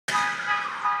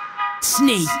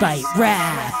Snakebite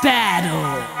rap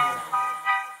battle.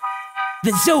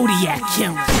 The Zodiac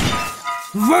Killer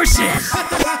versus...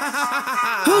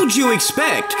 Who'd you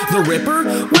expect? The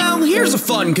Ripper? Well, here's a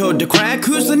fun code to crack.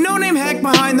 Who's the no-name hack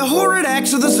behind the horrid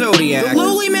acts of the Zodiac? The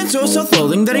lowly man so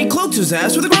self-loathing that he cloaks his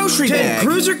ass with a grocery bag.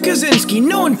 Cruiser Kaczynski,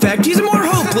 no in fact, he's a more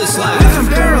hopeless lad. With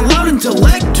unparalleled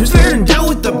intellect, who's fair and dealt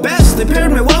with the best. They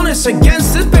paired my wellness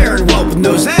against this barren whelp with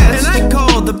no zest. And I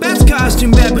called the best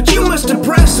costume bad, but you must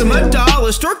impress him. A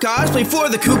doll, store cosplay for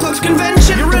the Ku Klux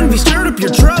Convention. Your envy stirred up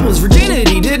your troubles,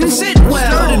 virginity didn't sit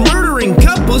well. Started murdering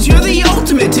couples, you're the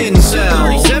ultimate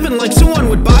incel. 37 like someone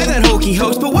would buy that hokey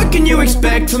hoax, but what can you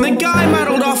expect from the guy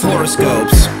modeled off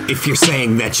horoscopes? If you're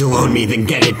saying that you'll own me, then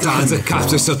get it done. The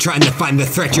cops are still trying to find the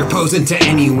threat you're posing to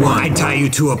anyone. I'd tie you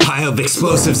to a pile of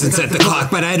explosives and set the clock,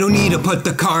 but I don't need to put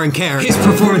the car in character. His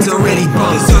performance already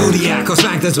bumped. The Zodiac, I'll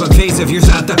smack this one face of yours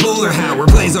out that bowler hat. Where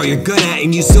plays all you're good at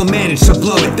and you still manage to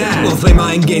blow at that. We'll play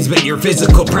mind games, but your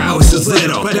physical prowess is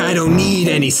little. But I don't need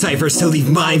any ciphers to leave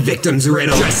my victims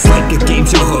riddled. Dressed like a game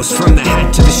show host from the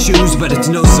hat to the shoes, but it's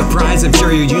no surprise, I'm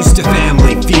sure you're used to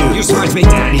Family Feud. Your smarts made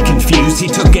daddy confused, he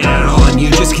took it out on you.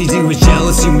 Just cause he was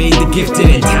jealous, you made the gifted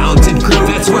and talented crew.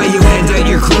 That's why you hand out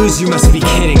your clues, you must be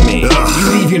kidding me. You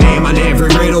leave your name on every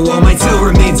riddle while mine still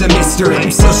remains a mystery.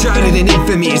 I'm still shrouded in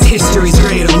infamy as history's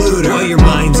great eluder, while your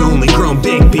mind's only grown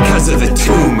big because of a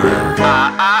tumor.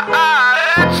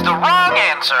 That's the wrong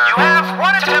answer. You have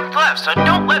one attempt left, so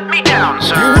don't let me down,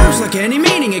 sir. Your words like any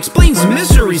meaning explains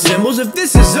mystery symbols. If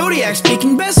this is Zodiac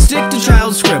speaking, best stick to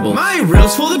child scribble. My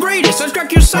riddle's full of the greatest, I've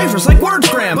cracked your ciphers like word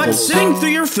scrambles. But sitting through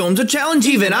your film's a challenge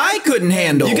even I couldn't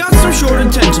handle. You got some short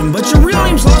attention, but your real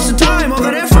name's lost to time. All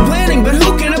that effort planning, but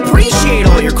who can appreciate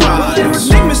all your crimes? Well, Edward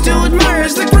Nigma still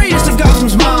admires the greatest of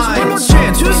Gotham's minds. One more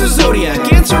chance, who's the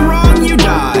Zodiac? Answer wrong, you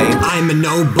die. I'm a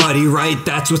nobody, right?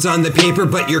 That's what's on the paper,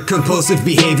 but your compulsive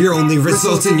behavior only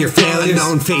results in your failures. A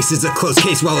known face is a close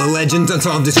case, while a legend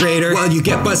unsolved is greater. While you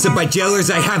get busted by jailers,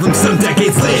 I have them some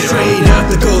decades later. Straight out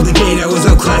the Golden Gate, I was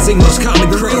outclassing most comic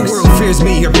crooks. The real world fears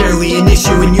me, you're barely an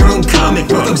issue in your own comic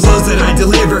book. The blows that I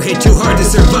deliver hit too hard to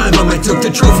survive them. I took the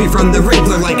trophy from the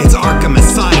Riddler like it's Arkham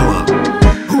Asylum.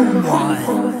 Who won?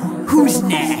 Who's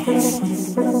next?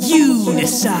 You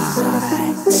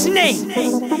decide. Snake,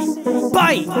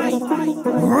 bite,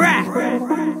 rap,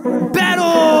 battle.